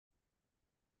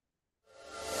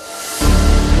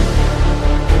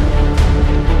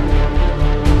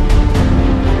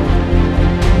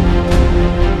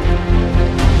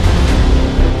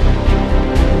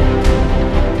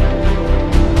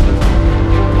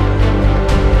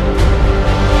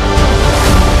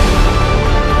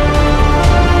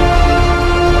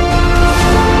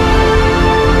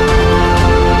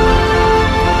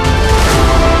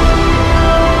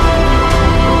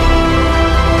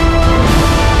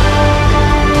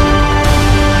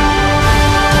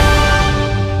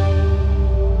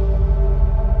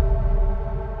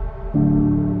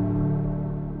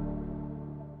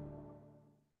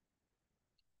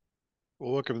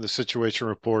welcome to the Situation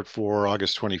Report for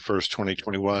August 21st,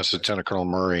 2021. It's Lieutenant Colonel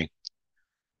Murray.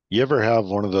 You ever have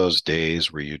one of those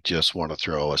days where you just want to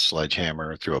throw a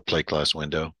sledgehammer through a plate glass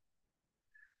window?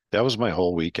 That was my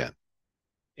whole weekend.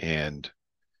 And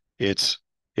it's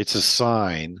it's a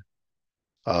sign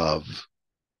of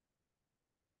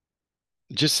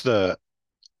just the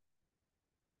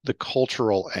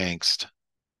cultural angst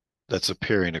that's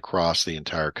appearing across the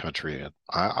entire country. And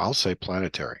I'll say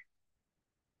planetary.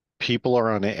 People are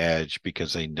on the edge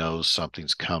because they know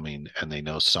something's coming and they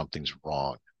know something's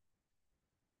wrong.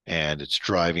 And it's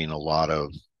driving a lot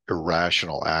of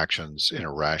irrational actions and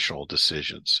irrational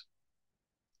decisions.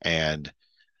 And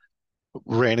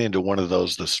ran into one of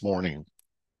those this morning,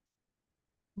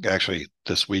 actually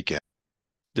this weekend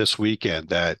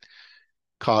that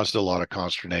caused a lot of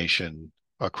consternation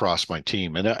across my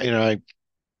team. And I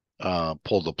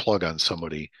pulled the plug on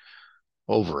somebody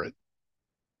over it.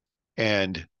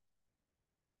 And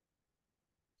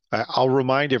I'll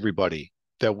remind everybody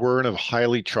that we're in a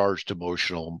highly charged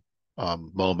emotional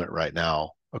moment right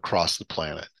now across the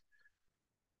planet.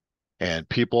 And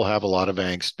people have a lot of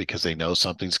angst because they know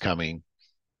something's coming.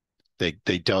 They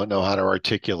don't know how to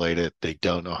articulate it. They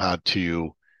don't know how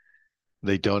to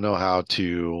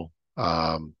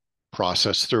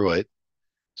process through it.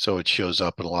 So it shows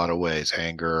up in a lot of ways: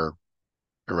 anger,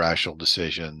 irrational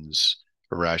decisions,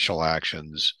 irrational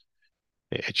actions.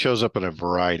 It shows up in a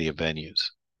variety of venues.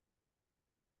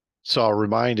 So I'll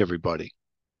remind everybody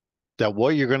that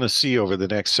what you're going to see over the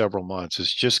next several months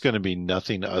is just going to be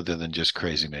nothing other than just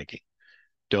crazy making.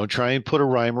 Don't try and put a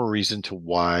rhyme or reason to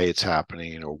why it's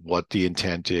happening or what the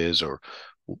intent is or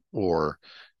what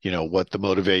the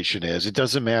motivation is. It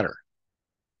doesn't matter.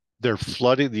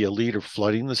 The elite are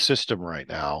flooding the system right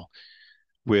now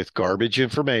with garbage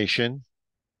information,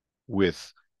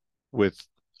 with with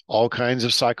all kinds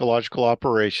of psychological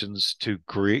operations to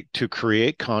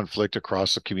create conflict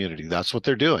across the community. That's what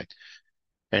they're doing.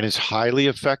 And it's highly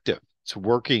effective. It's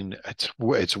working.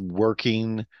 It's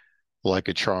working like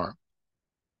a charm.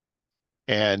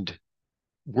 And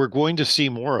we're going to see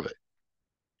more of it.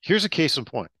 Here's a case in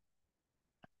point.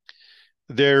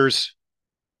 There's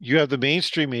You have the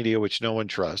mainstream media, which no one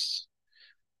trusts.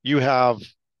 You have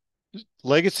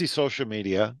legacy social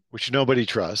media, which nobody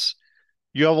trusts.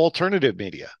 You have alternative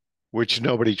media, which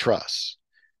nobody trusts.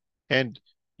 And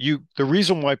the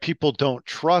reason why people don't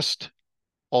trust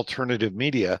alternative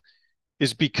media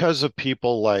is because of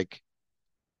people like,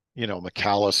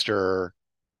 McAllister,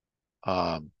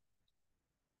 um,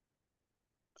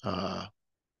 uh,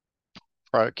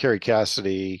 Kerry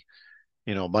Cassidy,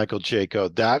 Michael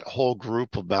Jaco, that whole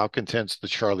group of malcontents, the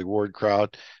Charlie Ward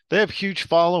crowd. They have huge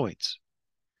followings.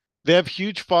 They have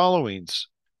huge followings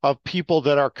of people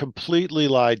that are completely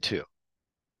lied to.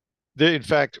 In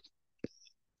fact,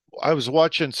 I was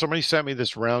watching, somebody sent me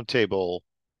this roundtable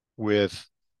with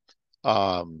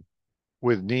um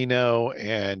with Nino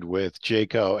and with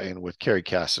Jaco and with Kerry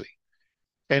Cassidy.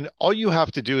 And all you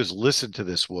have to do is listen to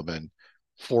this woman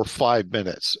for 5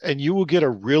 minutes, and you will get a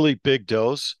really big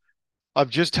dose of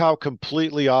just how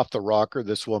completely off the rocker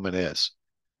this woman is.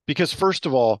 Because, first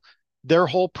of all, their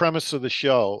whole premise of the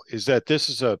show is that this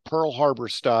is a Pearl Harbor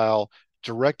style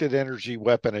directed energy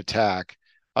weapon attack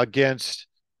against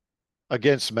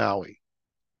Maui,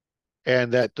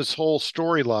 and that this whole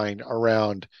storyline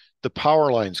around the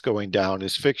power lines going down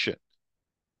is fiction.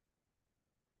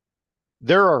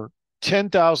 There are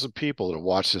 10,000 people that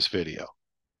watch this video,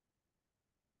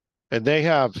 and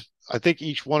I think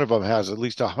each one of them has at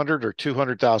least 100 or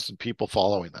 200,000 people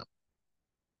following them.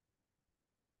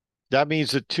 That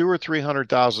means that 2 or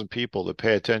 300,000 people that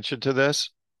pay attention to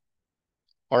this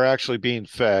are actually being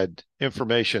fed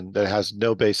information that has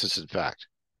no basis in fact.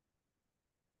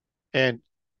 And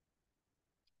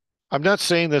I'm not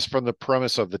saying this from the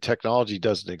premise of the technology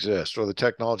doesn't exist or the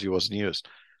technology wasn't used.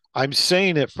 I'm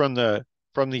saying it from the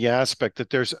aspect that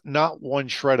there's not one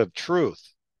shred of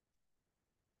truth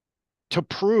to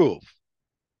prove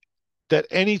that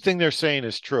anything they're saying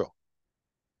is true.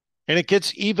 And it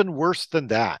gets even worse than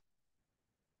that.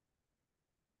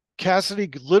 Cassidy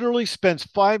literally spends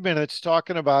 5 minutes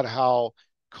talking about how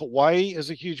Kauai is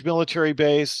a huge military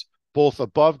base, both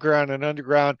above ground and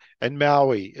underground, and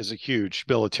Maui is a huge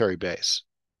military base,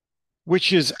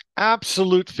 which is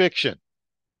absolute fiction.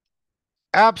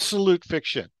 Absolute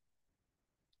fiction.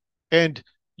 And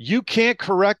you can't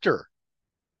correct her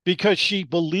because she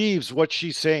believes what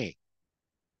she's saying.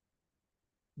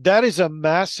 That is a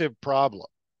massive problem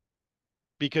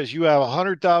because you have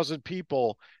 100,000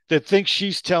 people that think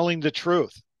she's telling the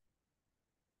truth.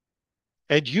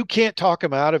 And you can't talk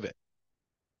them out of it.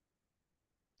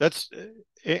 That's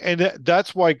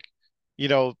why, you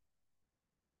know,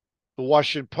 the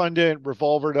Washington Pundit,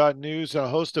 Revolver.News, and a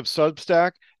host of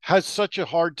Substack has such a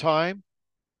hard time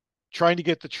trying to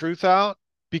get the truth out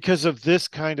because of this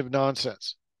kind of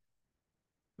nonsense.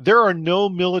 There are no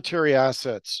military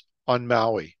assets on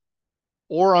Maui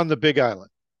or on the Big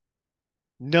Island.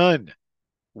 None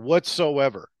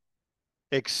whatsoever,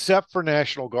 except for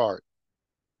National Guard.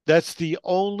 That's the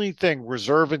only thing,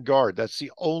 Reserve and Guard. That's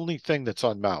the only thing that's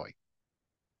on Maui.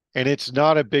 And it's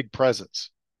not a big presence.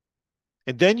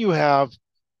 And then you have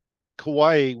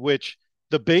Kauai, which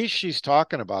the base she's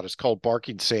talking about is called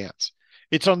Barking Sands.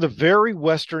 It's on the very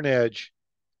western edge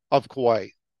of Kauai.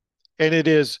 And it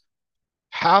is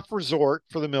half resort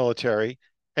for the military,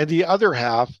 and the other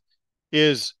half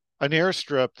is an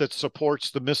airstrip that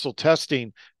supports the missile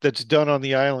testing that's done on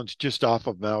the islands just off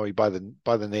of Maui by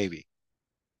the Navy.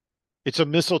 It's a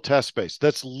missile test base.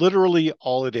 That's literally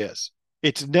all it is.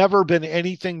 It's never been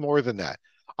anything more than that.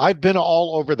 I've been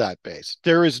all over that base.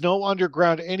 There is no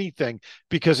underground anything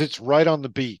because it's right on the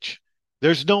beach.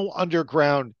 There's no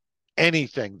underground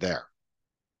anything there.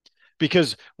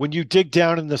 Because when you dig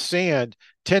down in the sand,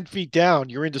 10 feet down,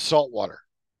 you're into salt water.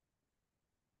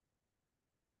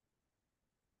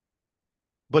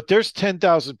 But there's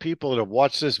 10,000 people that have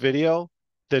watched this video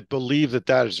that believe that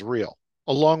that is real,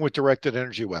 along with directed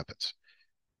energy weapons.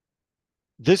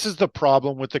 This is the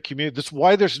problem with the community. That's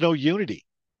why there's no unity.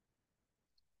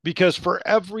 Because for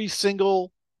every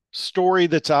single story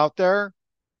that's out there,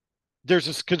 there's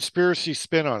this conspiracy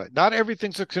spin on it. Not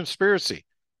everything's a conspiracy.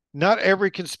 Not every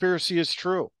conspiracy is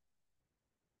true.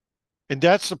 And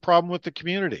that's the problem with the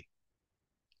community.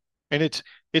 And it's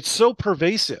so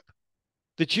pervasive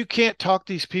that you can't talk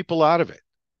these people out of it.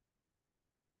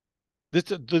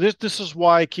 This is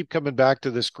why I keep coming back to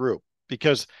this group,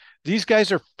 because these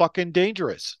guys are fucking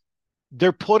dangerous.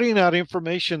 They're putting out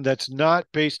information that's not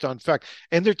based on fact.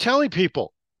 And they're telling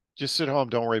people, just sit home,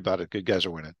 don't worry about it. Good guys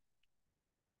are winning.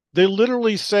 They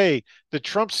literally say that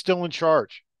Trump's still in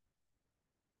charge.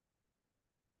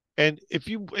 And if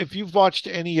you've watched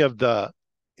any of the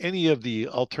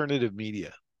alternative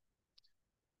media,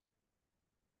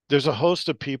 there's a host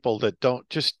of people that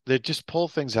just pull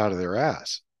things out of their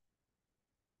ass.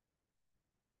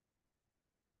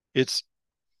 It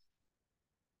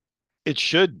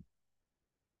should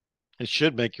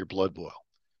make your blood boil.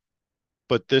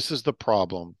 But this is the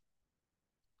problem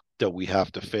that we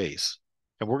have to face.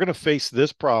 And we're going to face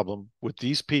this problem with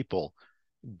these people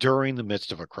during the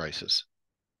midst of a crisis.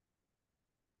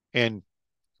 And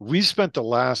we spent the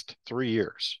last 3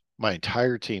 years, my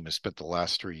entire team has spent the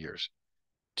last 3 years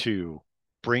to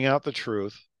bring out the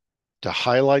truth, to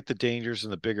highlight the dangers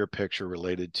in the bigger picture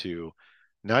related to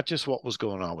not just what was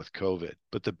going on with COVID,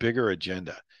 but the bigger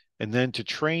agenda, and then to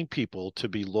train people to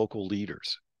be local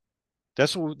leaders.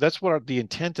 That's what the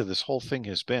intent of this whole thing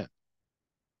has been.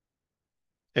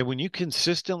 And when you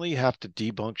consistently have to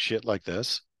debunk shit like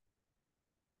this,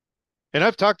 and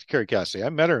I've talked to Carrie Cassidy, I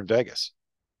met her in Vegas,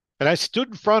 and I stood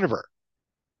in front of her,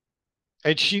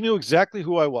 and she knew exactly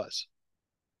who I was.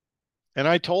 And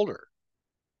I told her,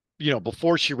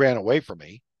 before she ran away from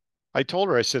me, I told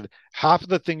her, I said, half of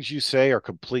the things you say are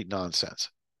complete nonsense.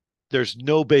 There's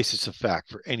no basis of fact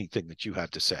for anything that you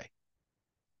have to say.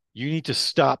 You need to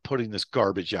stop putting this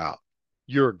garbage out.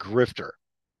 You're a grifter.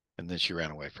 And then she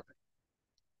ran away from me.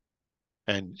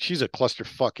 And she's a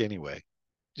clusterfuck anyway.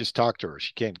 Just talk to her.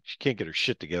 She can't get her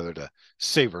shit together to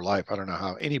save her life. I don't know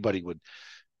how anybody would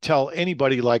tell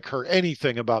anybody like her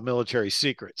anything about military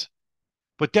secrets.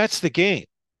 But that's the game.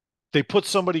 They put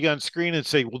somebody on screen and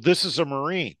say, well, this is a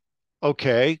Marine.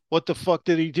 Okay, what the fuck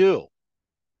did he do?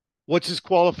 What's his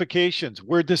qualifications?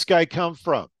 Where'd this guy come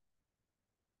from?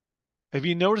 Have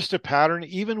you noticed a pattern,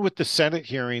 even with the Senate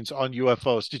hearings on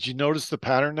UFOs? Did you notice the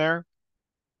pattern there?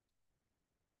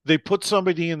 They put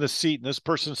somebody in the seat, and this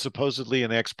person's supposedly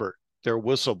an expert. They're a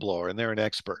whistleblower, and they're an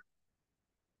expert.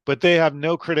 But they have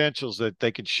no credentials that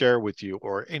they can share with you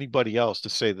or anybody else to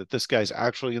say that this guy's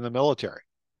actually in the military.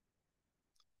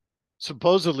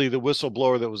 Supposedly, the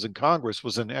whistleblower that was in Congress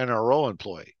was an NRO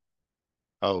employee.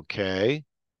 Okay.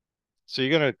 So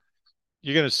you're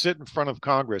gonna sit in front of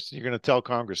Congress and you're gonna tell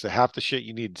Congress that half the shit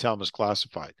you need to tell them is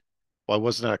classified. Why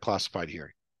wasn't that a classified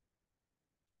hearing?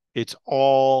 It's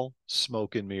all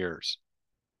smoke and mirrors.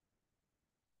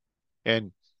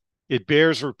 And it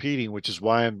bears repeating, which is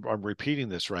why I'm repeating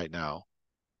this right now.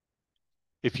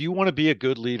 If you want to be a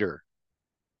good leader,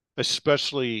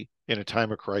 especially in a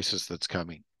time of crisis that's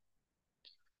coming,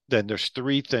 then there's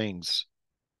 3 things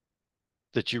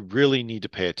that you really need to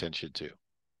pay attention to.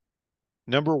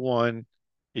 Number 1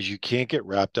 is you can't get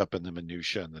wrapped up in the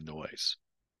minutia and the noise.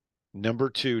 Number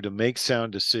 2, to make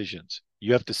sound decisions,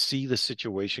 You have to see the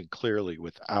situation clearly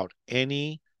without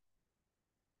any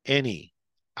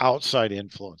outside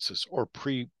influences or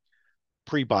pre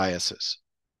biases.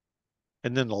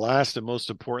 And then the last and most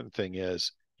important thing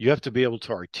is you have to be able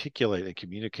to articulate and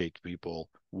communicate to people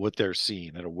what they're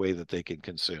seeing in a way that they can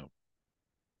consume.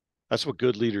 That's what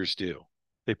good leaders do.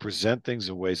 They present things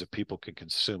in ways that people can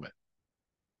consume it.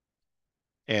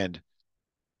 And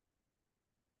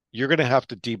you're going to have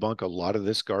to debunk a lot of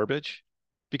this garbage,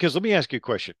 because let me ask you a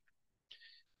question.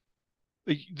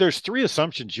 There's three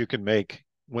assumptions you can make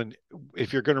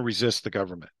if you're going to resist the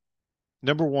government.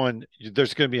 Number one,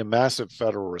 there's going to be a massive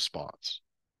federal response,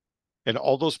 and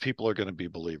all those people are going to be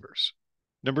believers.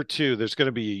 Number two, there's going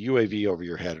to be a UAV over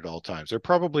your head at all times. There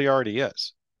probably already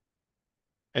is.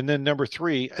 And then number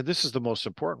three, and this is the most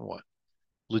important one,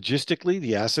 logistically,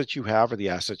 the assets you have are the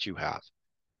assets you have.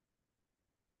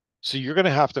 So you're going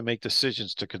to have to make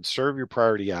decisions to conserve your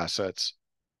priority assets,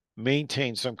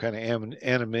 maintain some kind of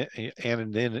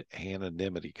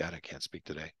anonymity. God, I can't speak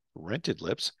today. Rented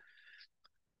lips.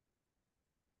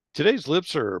 Today's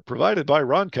lips are provided by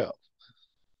Ronco.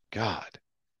 God.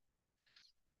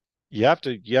 You have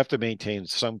to maintain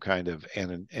some kind of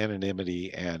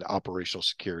anonymity and operational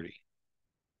security.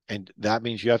 And that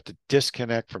means you have to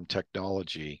disconnect from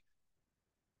technology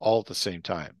all at the same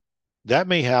time. That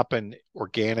may happen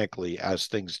organically as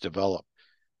things develop.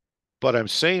 But I'm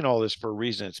saying all this for a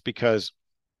reason. It's because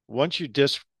once you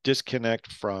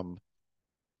disconnect from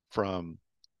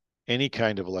any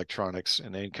kind of electronics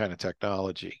and any kind of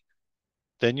technology,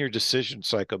 then your decision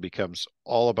cycle becomes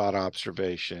all about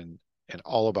observation and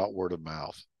all about word of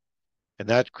mouth. And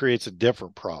that creates a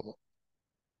different problem.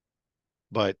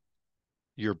 But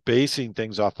you're basing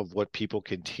things off of what people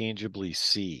can tangibly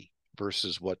see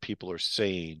versus what people are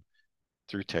saying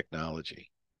through technology.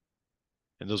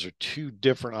 And those are two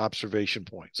different observation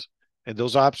points. And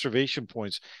those observation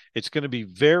points, it's going to be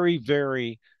very,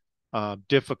 very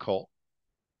difficult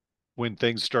when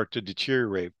things start to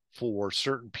deteriorate for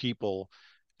certain people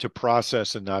to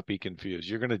process and not be confused.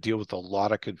 You're going to deal with a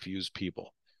lot of confused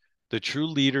people. The true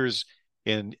leaders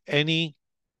in any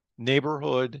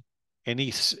neighborhood,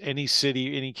 any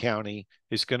city, any county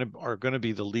are going to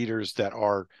be the leaders that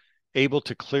are able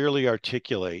to clearly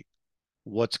articulate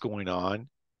what's going on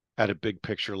at a big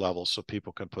picture level so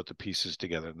people can put the pieces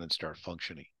together and then start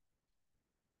functioning.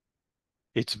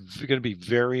 It's going to be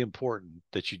very important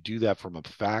that you do that from a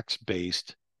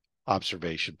facts-based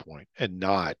observation point and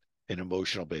not an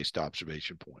emotional-based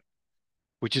observation point,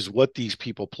 which is what these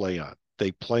people play on.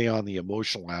 They play on the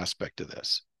emotional aspect of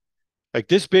this. Like,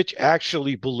 this bitch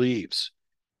actually believes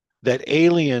that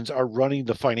aliens are running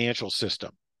the financial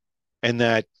system and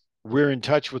that we're in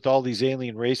touch with all these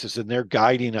alien races and they're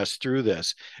guiding us through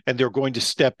this and they're going to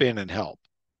step in and help.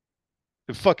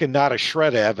 There's fucking not a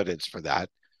shred of evidence for that.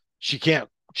 She can't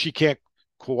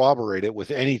corroborate it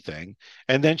with anything.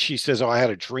 And then she says, "Oh, I had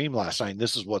a dream last night and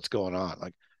this is what's going on."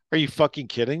 Like, are you fucking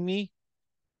kidding me?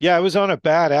 Yeah, I was on a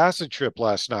bad acid trip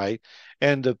last night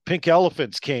and the pink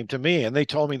elephants came to me and they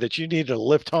told me that you needed to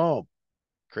lift home.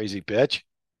 Crazy bitch.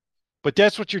 But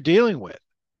that's what you're dealing with.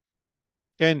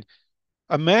 And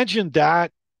imagine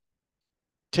that,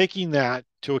 taking that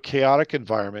to a chaotic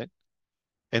environment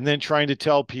and then trying to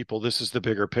tell people this is the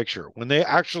bigger picture when they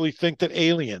actually think that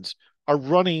aliens are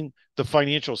running the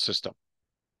financial system.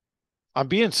 I'm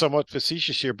being somewhat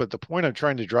facetious here, but the point I'm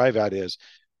trying to drive at is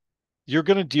you're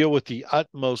going to deal with the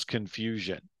utmost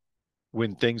confusion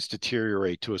when things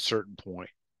deteriorate to a certain point.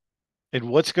 And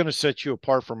what's going to set you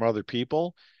apart from other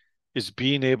people is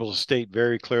being able to state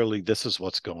very clearly, this is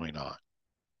what's going on,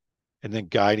 and then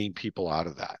guiding people out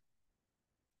of that.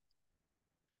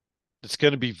 It's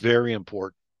going to be very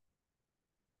important,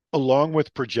 along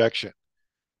with projection.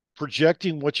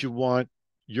 Projecting what you want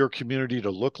your community to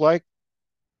look like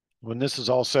when this is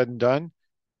all said and done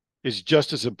is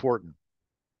just as important,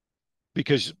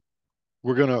 because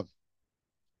we'll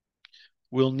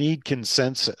need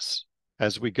consensus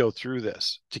as we go through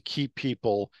this to keep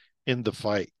people in the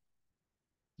fight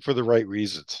for the right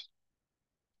reasons.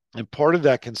 And part of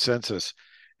that consensus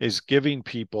is giving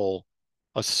people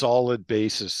a solid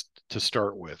basis to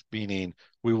start with, meaning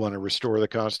we want to restore the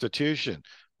Constitution.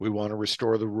 We want to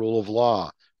restore the rule of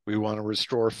law. We want to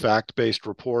restore fact-based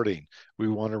reporting. We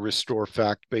want to restore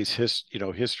fact-based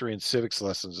history and civics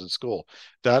lessons in school.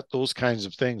 Those kinds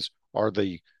of things are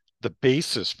the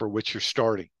basis for which you're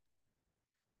starting.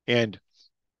 And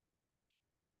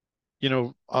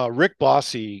Rick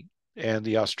Bossy and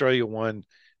the Australia one,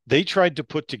 they tried to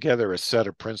put together a set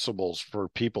of principles for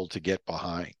people to get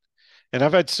behind. And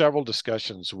I've had several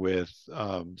discussions with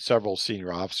several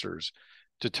senior officers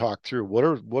to talk through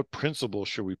what principles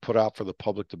should we put out for the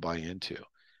public to buy into.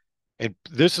 And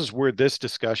this is where this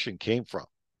discussion came from,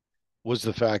 was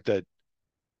the fact that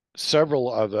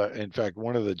in fact,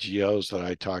 one of the GOs that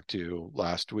I talked to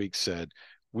last week said,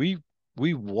 we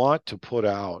want to put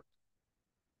out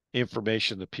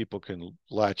information that people can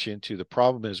latch into. The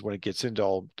problem is when it gets into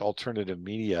alternative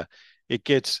media, it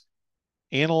gets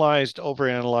analyzed,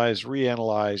 overanalyzed,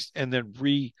 reanalyzed, and then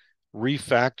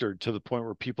refactored to the point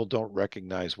where people don't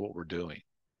recognize what we're doing.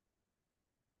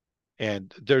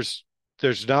 And there's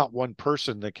not one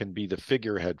person that can be the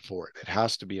figurehead for it. It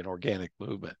has to be an organic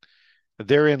movement.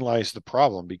 Therein lies the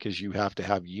problem, because you have to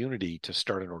have unity to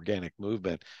start an organic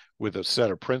movement with a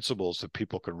set of principles that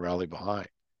people can rally behind.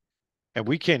 And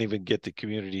we can't even get the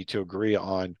community to agree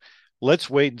on, let's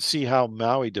wait and see how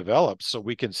Maui develops so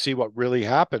we can see what really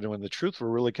happened. And when the truth will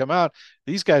really come out,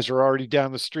 these guys are already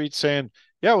down the street saying,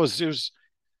 yeah,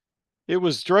 it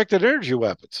was directed energy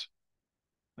weapons.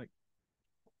 Like,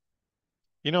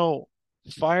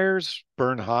 fires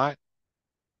burn hot,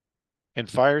 and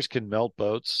fires can melt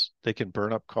boats. They can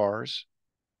burn up cars.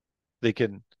 They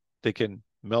can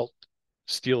melt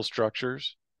steel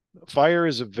structures. Fire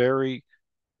is a very,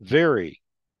 very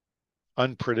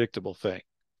unpredictable thing.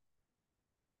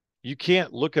 You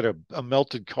can't look at a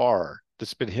melted car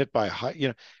that's been hit by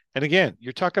and again,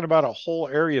 you're talking about a whole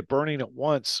area burning at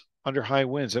once under high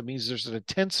winds. That means there's an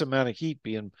intense amount of heat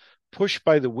being pushed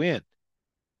by the wind.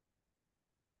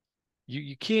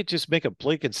 You can't just make a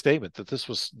blanket statement that this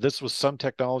was some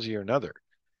technology or another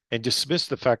and dismiss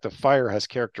the fact that fire has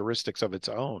characteristics of its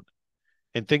own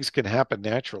and things can happen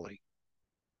naturally.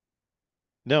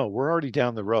 No, we're already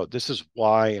down the road. This is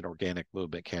why an organic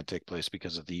movement can't take place,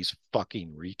 because of these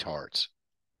fucking retards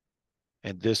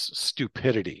and this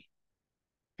stupidity.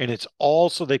 And it's all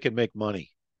so they can make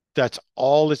money. That's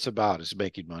all it's about, is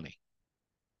making money.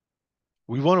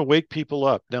 We want to wake people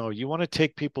up. No, you want to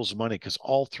take people's money, because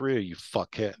all three of you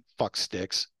fuck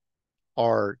sticks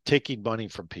are taking money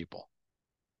from people.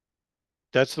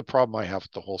 That's the problem I have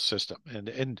with the whole system.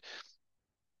 And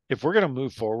if we're going to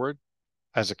move forward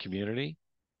as a community,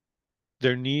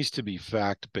 there needs to be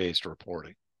fact-based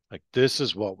reporting. Like, this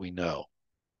is what we know.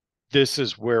 This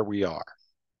is where we are.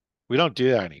 We don't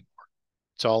do that anymore.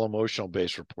 It's all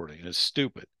emotional-based reporting. And it's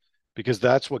stupid, because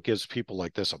that's what gives people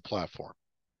like this a platform.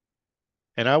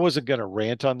 And I wasn't going to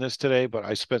rant on this today, but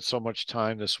I spent so much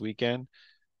time this weekend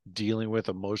dealing with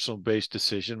emotional-based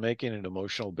decision-making and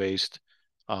emotional-based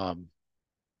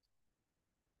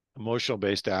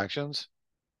actions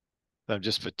that I'm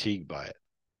just fatigued by it.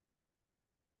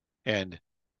 And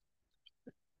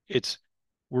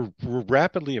we're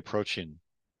rapidly approaching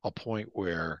a point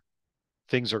where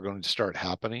things are going to start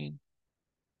happening,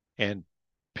 and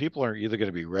people are either going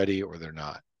to be ready or they're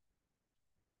not.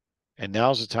 And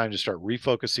now's the time to start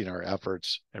refocusing our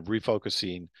efforts and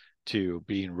refocusing to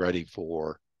being ready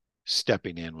for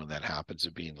stepping in when that happens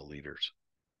and being the leaders,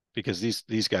 because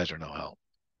these guys are no help.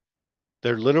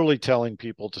 They're literally telling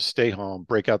people to stay home,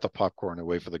 break out the popcorn, and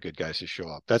wait for the good guys to show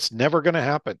up. That's never going to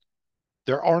happen.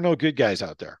 There are no good guys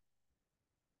out there.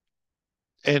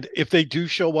 And if they do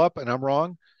show up and I'm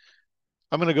wrong,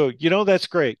 I'm going to go, that's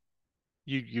great.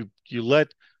 You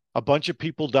let a bunch of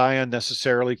people die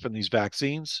unnecessarily from these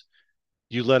vaccines.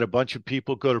 You let a bunch of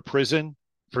people go to prison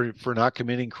for not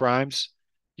committing crimes.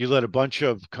 You let a bunch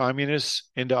of communists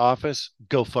into office.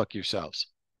 Go fuck yourselves.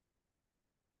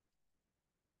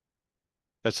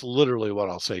 That's literally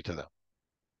what I'll say to them.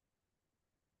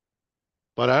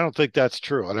 But I don't think that's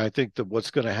true. And I think that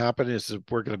what's going to happen is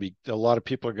that a lot of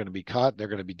people are going to be caught. They're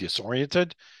going to be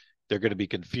disoriented. They're going to be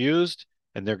confused,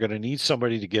 and they're going to need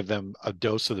somebody to give them a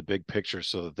dose of the big picture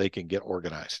so that they can get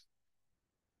organized.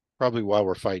 Probably why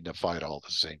we're fighting a fight all at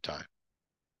the same time.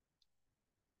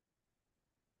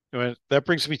 And that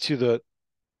brings me to the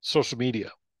social media.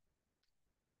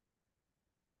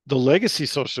 The legacy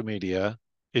social media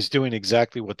is doing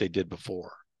exactly what they did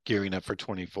before, gearing up for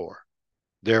 24.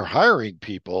 They're hiring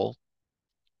people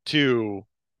to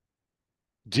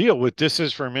deal with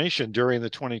disinformation during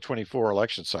the 2024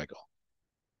 election cycle.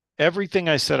 Everything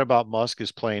I said about Musk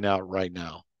is playing out right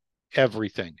now.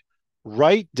 Everything.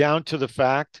 Right down to the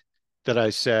fact that I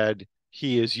said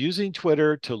he is using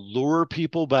Twitter to lure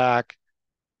people back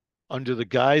under the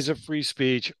guise of free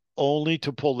speech, only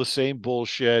to pull the same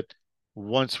bullshit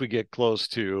once we get close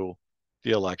to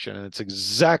the election. And it's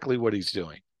exactly what he's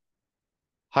doing.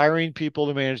 Hiring people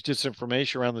to manage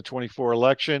disinformation around the 24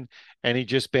 election, and he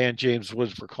just banned James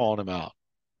Woods for calling him out.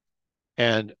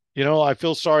 And, I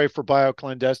feel sorry for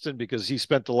BioClandestine, because he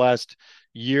spent the last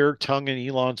year tonguing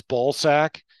Elon's ball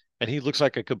sack, and he looks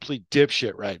like a complete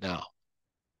dipshit right now.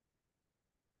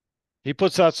 He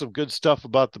puts out some good stuff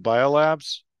about the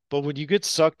biolabs, but when you get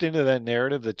sucked into that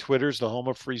narrative that Twitter's the home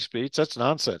of free speech, that's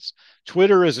nonsense.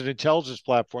 Twitter is an intelligence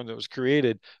platform that was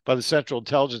created by the central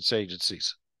intelligence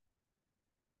agencies,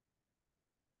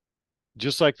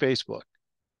 just like Facebook.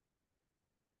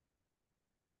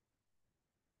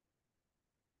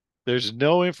 There's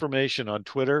no information on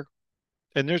Twitter,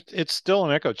 and it's still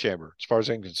an echo chamber as far as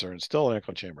I'm concerned. It's still an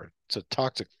echo chamber. It's a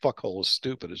toxic fuckhole of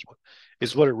stupid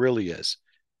is what it really is.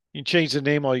 You can change the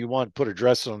name all you want, put a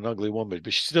dress on an ugly woman,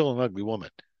 but she's still an ugly woman.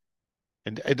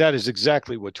 And that is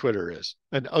exactly what Twitter is,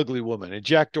 an ugly woman. And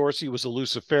Jack Dorsey was a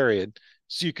Luciferian,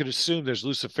 so you could assume there's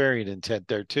Luciferian intent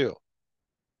there too.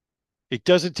 It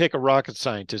doesn't take a rocket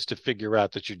scientist to figure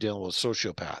out that you're dealing with a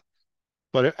sociopath.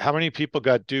 But how many people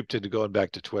got duped into going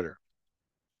back to Twitter?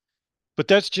 But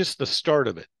that's just the start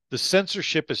of it. The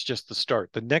censorship is just the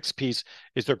start. The next piece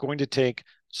is they're going to take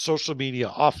social media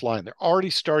offline. They're already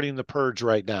starting the purge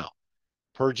right now,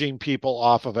 purging people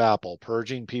off of Apple,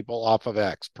 purging people off of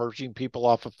X, purging people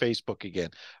off of Facebook again,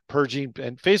 purging,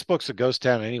 and Facebook's a ghost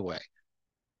town anyway,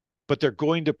 but they're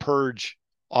going to purge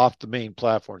off the main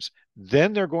platforms.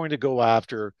 Then they're going to go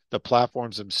after the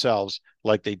platforms themselves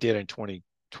like they did in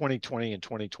 2020 and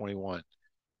 2021.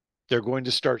 They're going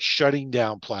to start shutting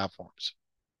down platforms.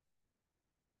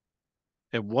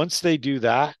 And once they do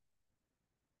that,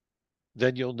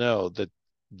 then you'll know that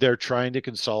they're trying to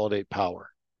consolidate power.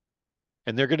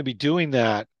 And they're going to be doing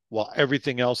that while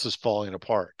everything else is falling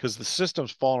apart because the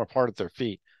system's falling apart at their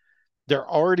feet. They're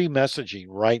already messaging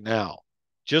right now,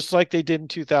 just like they did in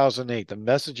 2008. The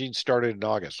messaging started in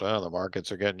August. Well, the markets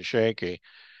are getting shaky.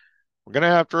 We're going to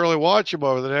have to really watch them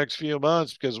over the next few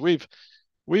months because we've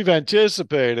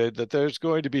anticipated that there's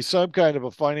going to be some kind of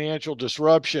a financial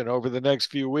disruption over the next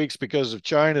few weeks because of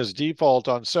China's default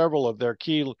on several of their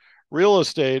key real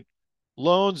estate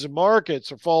loans and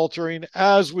markets are faltering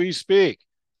as we speak.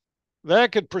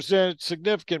 That could present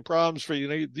significant problems for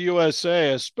the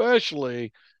USA,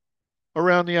 especially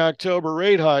around the October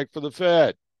rate hike for the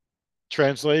Fed.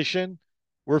 Translation,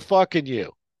 we're fucking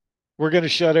you. We're going to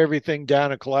shut everything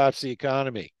down and collapse the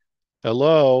economy.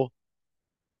 Hello?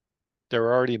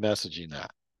 They're already messaging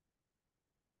that.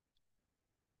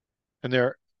 And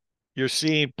you're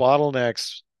seeing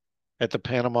bottlenecks at the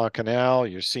Panama Canal.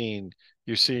 You're seeing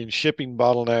shipping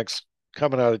bottlenecks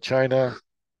coming out of China,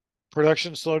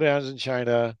 production slowdowns in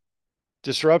China,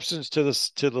 disruptions to the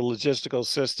logistical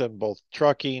system, both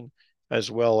trucking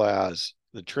as well as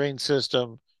the train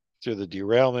system through the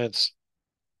derailments.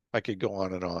 I could go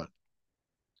on and on.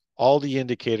 All the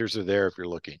indicators are there if you're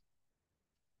looking.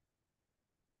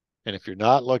 And if you're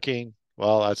not looking,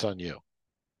 well, that's on you.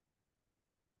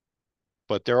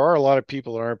 But there are a lot of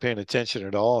people that aren't paying attention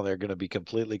at all, and they're going to be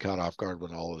completely caught off guard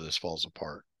when all of this falls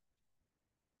apart.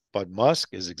 But Musk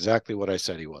is exactly what I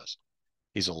said he was.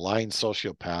 He's a lying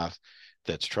sociopath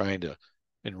that's trying to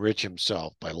enrich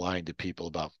himself by lying to people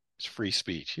about free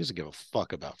speech. He doesn't give a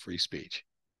fuck about free speech.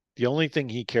 The only thing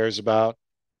he cares about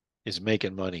is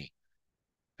making money.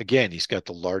 Again, he's got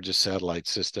the largest satellite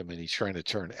system and he's trying to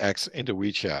turn X into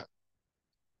WeChat.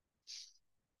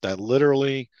 That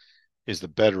literally is the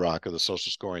bedrock of the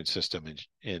social scoring system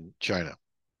in China.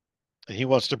 And he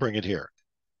wants to bring it here.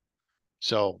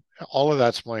 So all of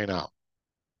that's playing out.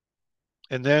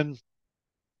 And then,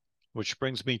 which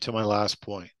brings me to my last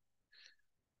point.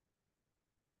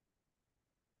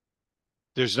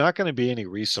 There's not going to be any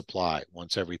resupply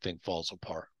once everything falls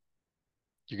apart.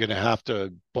 You're going to have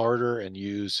to barter and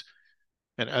use,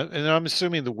 and I'm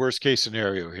assuming the worst case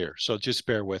scenario here. So just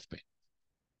bear with me.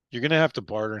 You're going to have to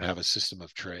barter and have a system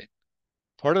of trade.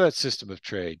 Part of that system of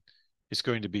trade is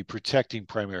going to be protecting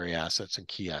primary assets and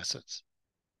key assets.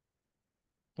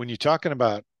 When you're talking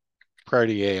about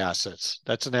priority A assets,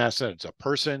 that's an asset. It's a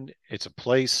person, it's a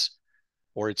place,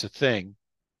 or it's a thing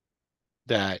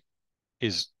that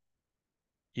is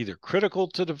either critical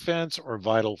to defense or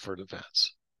vital for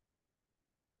defense.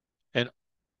 And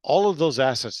all of those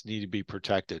assets need to be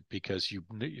protected because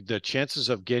the chances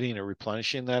of getting or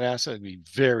replenishing that asset would be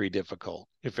very difficult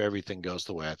if everything goes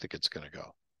the way I think it's going to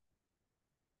go.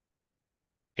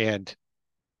 And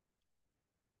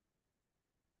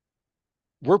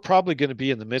we're probably going to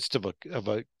be in the midst of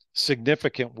a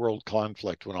significant world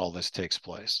conflict when all this takes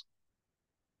place.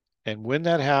 And when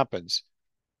that happens,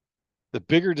 the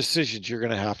bigger decisions you're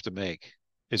going to have to make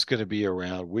is going to be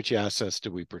around which assets do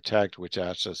we protect, which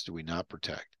assets do we not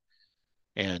protect.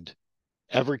 And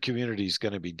every community is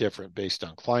going to be different based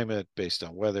on climate, based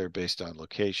on weather, based on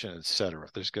location, et cetera.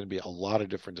 There's going to be a lot of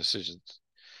different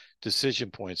decision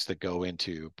points that go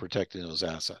into protecting those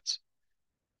assets.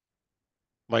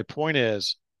 My point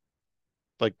is,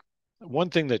 like one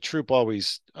thing that Troop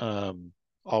always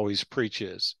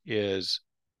preaches is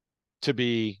to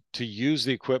use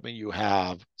the equipment you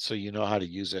have so you know how to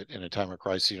use it in a time of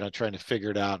crisis. You're not trying to figure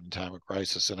it out in time of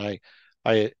crisis. And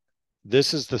I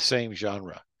this is the same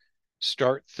genre.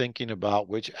 Start thinking about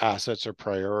which assets are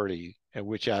priority and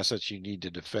which assets you need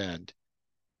to defend,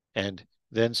 and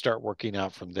then start working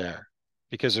out from there.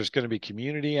 Because there's going to be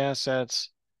community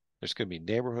assets, there's going to be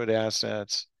neighborhood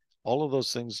assets, all of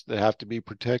those things that have to be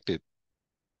protected.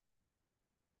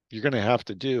 You're going to have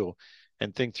to do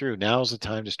and think through. Now's the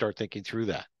time to start thinking through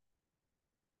that.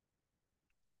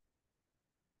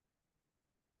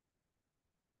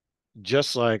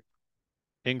 Just like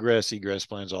ingress, egress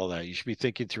plans, all that. You should be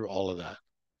thinking through all of that.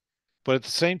 But at the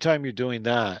same time you're doing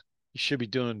that, you should be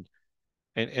doing,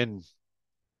 and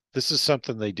this is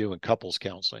something they do in couples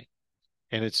counseling,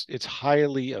 and it's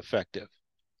highly effective.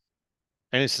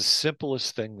 And it's the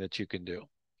simplest thing that you can do.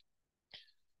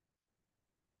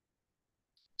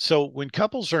 So when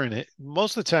couples are in it,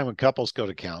 most of the time when couples go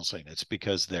to counseling, it's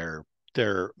because their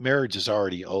marriage is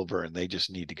already over and they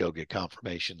just need to go get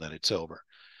confirmation that it's over.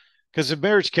 Because if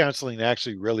marriage counseling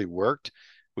actually really worked,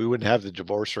 we wouldn't have the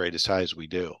divorce rate as high as we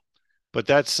do. But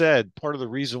that said, part of the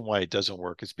reason why it doesn't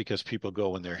work is because people go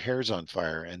when their hair's on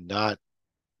fire and not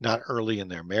early in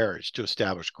their marriage to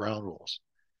establish ground rules.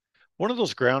 One of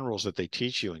those ground rules that they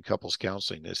teach you in couples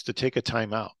counseling is to take a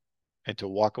time out and to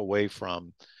walk away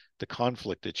from the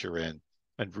conflict that you're in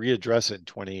and readdress it in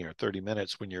 20 or 30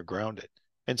 minutes when you're grounded,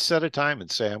 and set a time and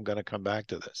say, I'm going to come back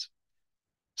to this.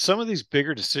 Some of these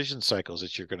bigger decision cycles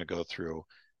that you're going to go through,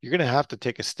 you're going to have to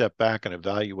take a step back and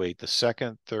evaluate the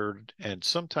second, third, and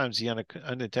sometimes the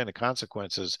unintended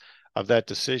consequences of that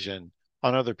decision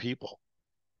on other people.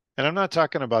 And I'm not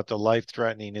talking about the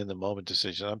life-threatening in the moment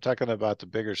decision. I'm talking about the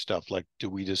bigger stuff like, do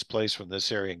we displace from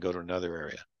this area and go to another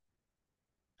area?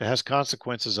 It has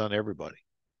consequences on everybody.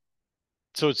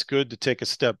 So it's good to take a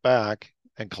step back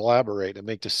and collaborate and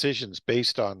make decisions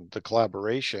based on the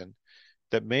collaboration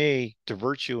that may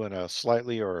divert you in a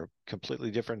slightly or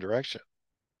completely different direction.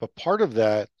 But part of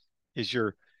that is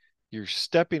you're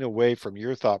stepping away from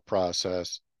your thought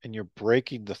process and you're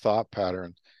breaking the thought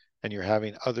pattern, and you're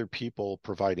having other people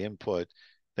provide input.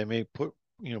 They may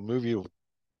move you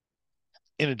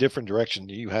in a different direction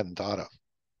that you hadn't thought of.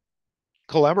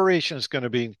 Collaboration is going to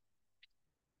be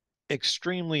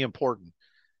extremely important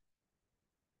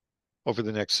over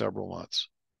the next several months.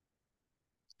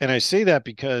 And I say that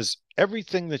because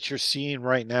everything that you're seeing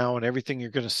right now and everything you're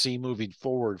going to see moving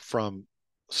forward, from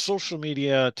social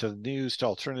media to news to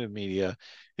alternative media,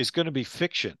 is going to be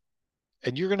fiction.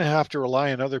 And you're going to have to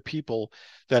rely on other people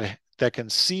that can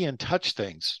see and touch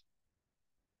things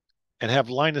and have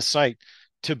line of sight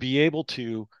to be able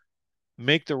to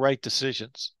make the right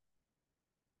decisions.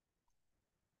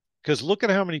 Because look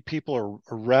at how many people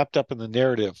are wrapped up in the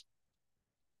narrative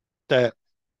that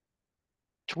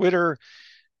Twitter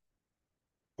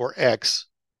or X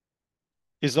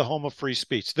is the home of free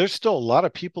speech. There's still a lot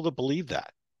of people that believe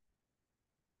that.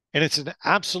 And it's an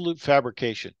absolute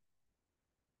fabrication.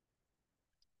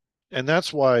 And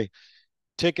that's why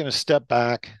taking a step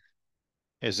back,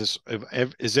 is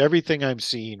everything I'm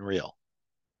seeing real?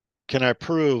 Can I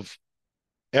prove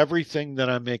everything that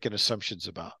I'm making assumptions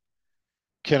about?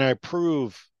 Can I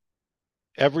prove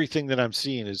everything that I'm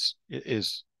seeing is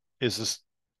this,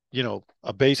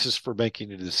 a basis for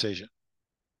making a decision?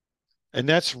 And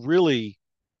that's really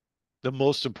the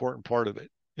most important part of it,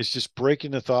 is just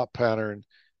breaking the thought pattern.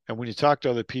 And when you talk to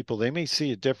other people, they may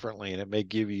see it differently, and it may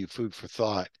give you food for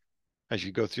thought as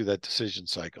you go through that decision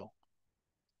cycle.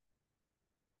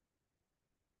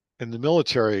 In the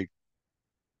military,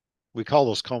 we call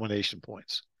those culmination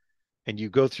points. And you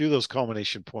go through those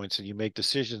culmination points and you make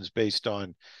decisions based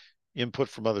on input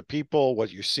from other people,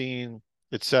 what you're seeing,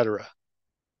 etc.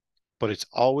 But it's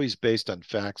always based on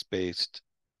fact-based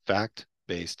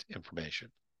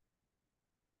information.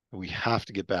 We have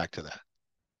to get back to that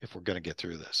if we're going to get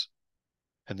through this.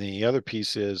 And then the other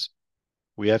piece is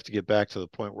we have to get back to the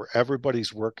point where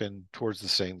everybody's working towards the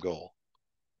same goal,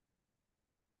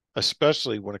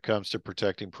 especially when it comes to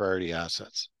protecting priority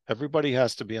assets. Everybody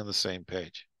has to be on the same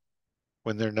page.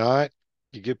 When they're not,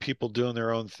 you get people doing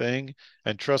their own thing.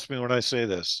 And trust me when I say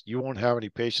this, you won't have any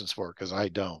patience for it, because I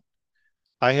don't.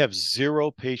 I have zero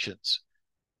patience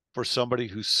for somebody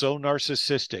who's so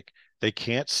narcissistic they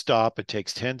can't stop. It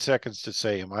takes 10 seconds to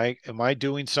say, am I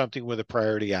doing something with a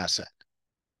priority asset?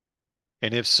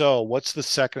 And if so, what's the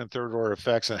second and third order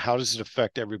effects, and how does it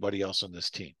affect everybody else on this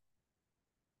team?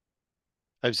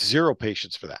 I have zero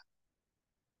patience for that,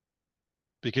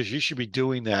 because you should be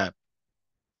doing that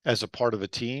as a part of a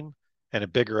team and a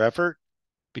bigger effort,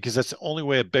 because that's the only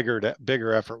way a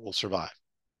bigger effort will survive.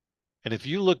 And if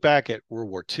you look back at World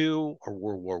War II or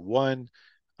World War One,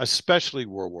 especially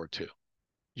World War II,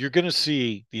 you're going to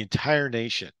see the entire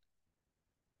nation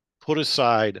put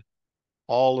aside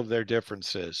all of their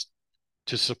differences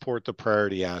to support the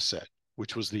priority asset,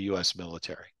 which was the U.S.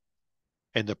 military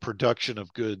and the production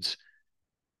of goods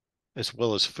as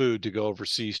well as food to go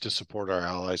overseas to support our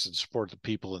allies and support the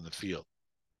people in the field.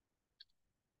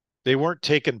 They weren't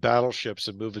taking battleships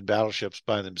and moving battleships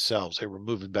by themselves. They were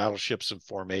moving battleships in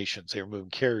formations. They were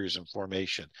moving carriers in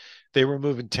formation. They were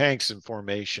moving tanks in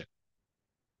formation.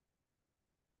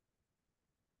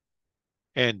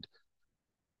 And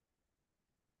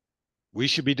we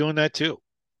should be doing that too.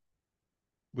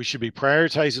 We should be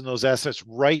prioritizing those assets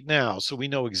right now so we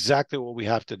know exactly what we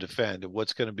have to defend and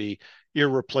what's going to be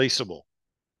irreplaceable.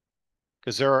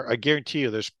 Because I guarantee you,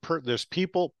 there's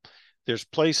people, there's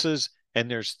places, and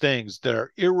there's things that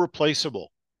are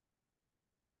irreplaceable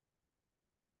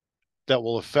that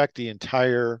will affect the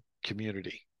entire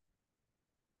community.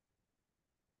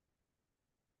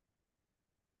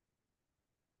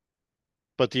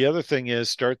 But the other thing is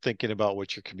start thinking about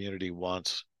what your community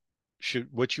wants,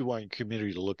 what you want your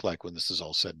community to look like when this is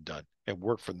all said and done, and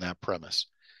work from that premise.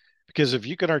 Because if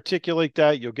you can articulate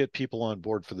that, you'll get people on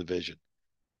board for the vision.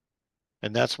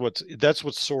 And that's what's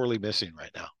sorely missing right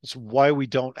now. It's why we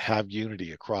don't have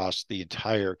unity across the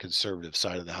entire conservative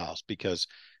side of the house, because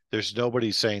there's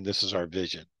nobody saying this is our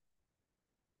vision.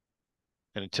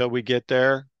 And until we get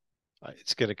there,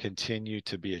 it's going to continue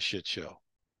to be a shit show.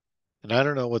 And I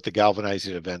don't know what the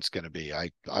galvanizing event's going to be.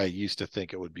 I used to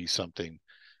think it would be something,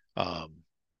 um,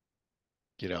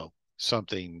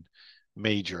 something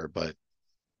major, but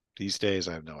these days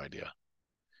I have no idea.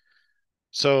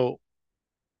 So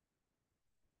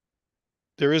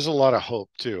there is a lot of hope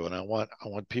too, and I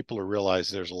want people to realize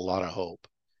there's a lot of hope.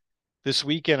 This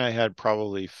weekend I had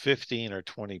probably 15 or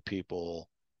 20 people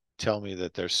tell me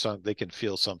that they can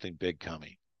feel something big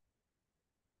coming.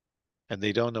 And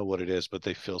they don't know what it is, but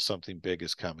they feel something big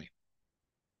is coming.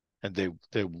 And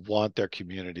they want their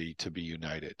community to be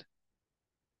united.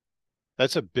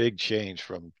 That's a big change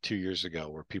from 2 years ago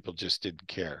where people just didn't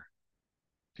care.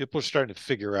 People are starting to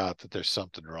figure out that there's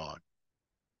something wrong.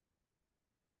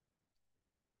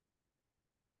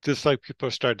 Just like people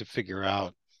are starting to figure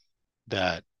out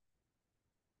that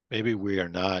maybe we are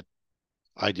not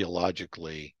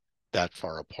ideologically that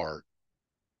far apart.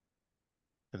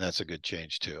 And that's a good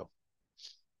change too.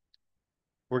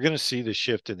 We're going to see the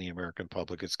shift in the American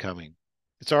public. It's coming.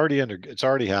 It's already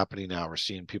happening now. We're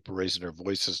seeing people raising their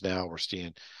voices now. We're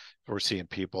seeing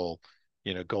people,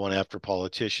 going after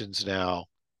politicians now.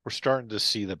 We're starting to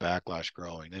see the backlash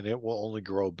growing, and it will only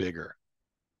grow bigger.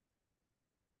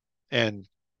 And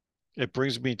it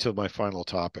brings me to my final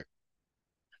topic.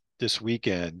 This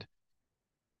weekend,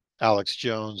 Alex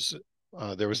Jones,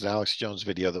 there was an Alex Jones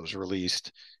video that was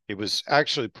released. It was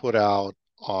actually put out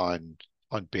on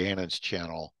Bannon's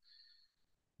channel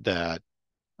that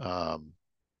um,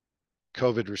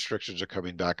 COVID restrictions are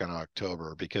coming back in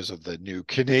October because of the new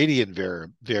Canadian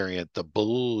variant, the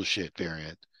bullshit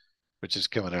variant, which is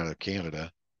coming out of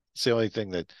Canada. It's the only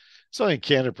thing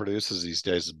Canada produces these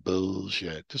days is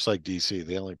bullshit. Just like DC,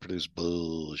 they only produce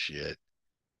bullshit.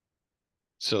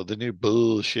 So the new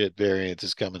bullshit variant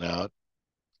is coming out,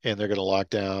 and they're going to lock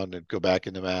down and go back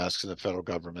into masks in the federal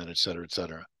government, et cetera, et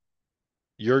cetera.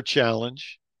 Your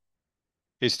challenge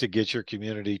is to get your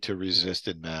community to resist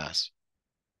in mass.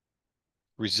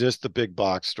 Resist the big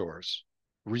box stores.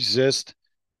 Resist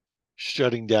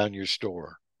shutting down your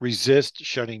store. Resist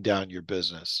shutting down your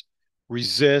business.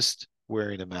 Resist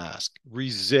wearing a mask.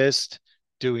 Resist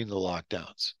doing the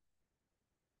lockdowns.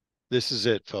 This is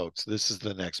it, folks. This is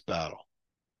the next battle.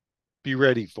 Be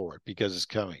ready for it because it's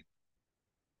coming.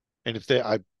 And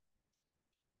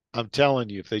I'm telling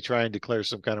you, if they try and declare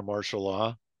some kind of martial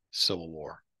law, civil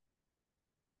war.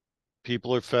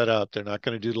 People are fed up. They're not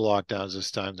going to do the lockdowns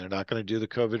this time. They're not going to do the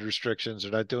COVID restrictions.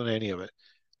 They're not doing any of it.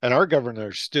 And our governor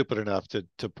is stupid enough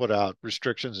to put out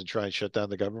restrictions and try and shut down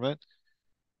the government.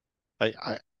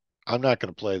 I'm not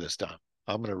going to play this time.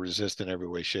 I'm going to resist in every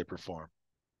way, shape, or form.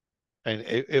 And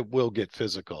it will get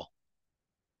physical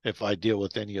if I deal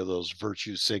with any of those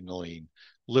virtue signaling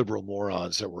liberal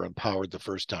morons that were empowered the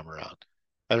first time around.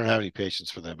 I don't have any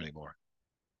patience for them anymore.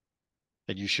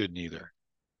 And you shouldn't either.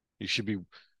 You should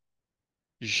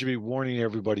be warning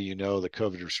everybody that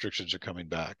COVID restrictions are coming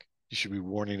back. You should be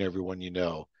warning everyone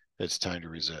that it's time to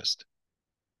resist.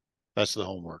 That's the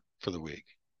homework for the week.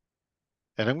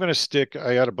 And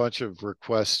I got a bunch of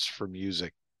requests for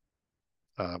music.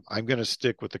 I'm going to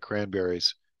stick with the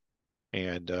Cranberries.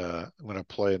 And I'm going to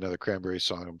play another Cranberry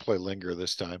song. I'm going to play Linger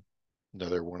this time,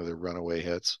 another one of their runaway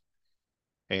hits.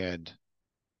 And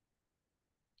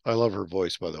I love her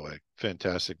voice, by the way.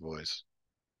 Fantastic voice.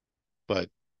 But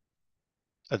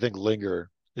I think Linger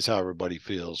is how everybody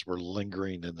feels. We're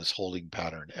lingering in this holding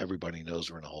pattern. Everybody knows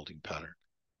we're in a holding pattern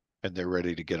and they're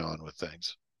ready to get on with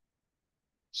things.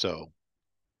 So,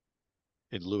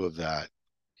 in lieu of that,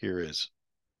 here is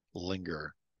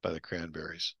Linger by the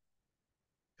Cranberries.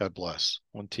 God bless.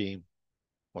 One team,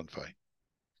 one fight.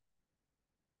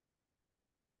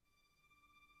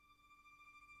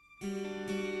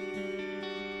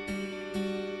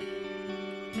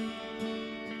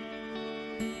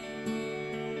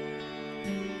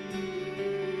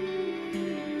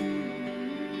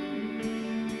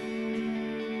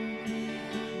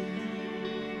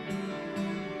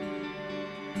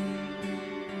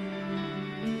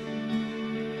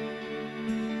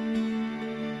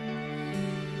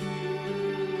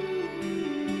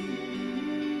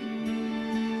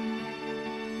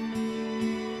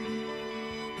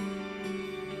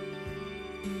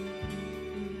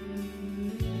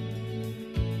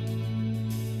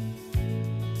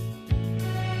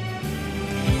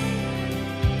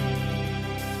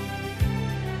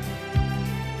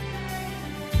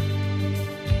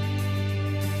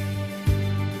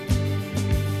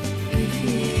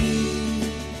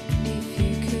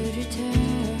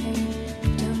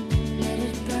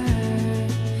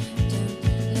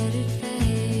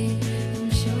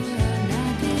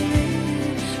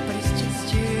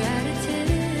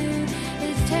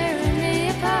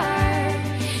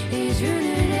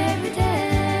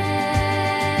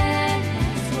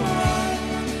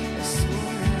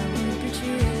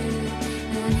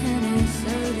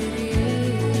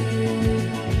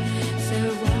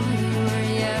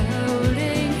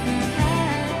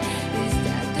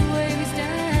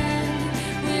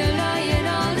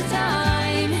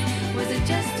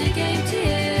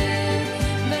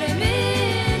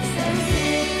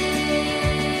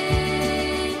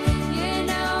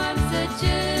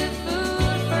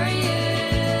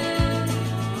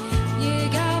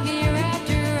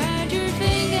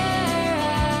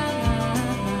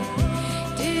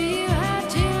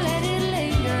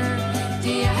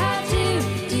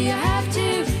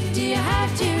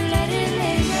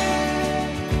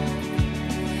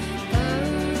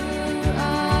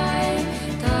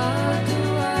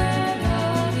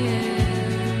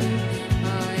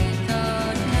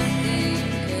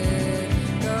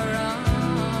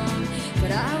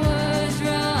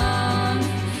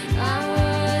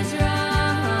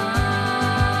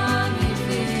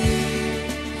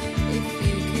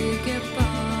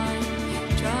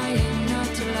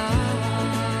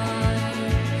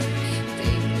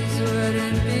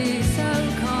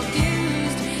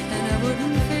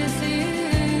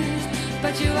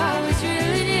 But you always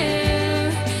really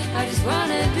knew I just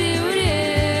wanna be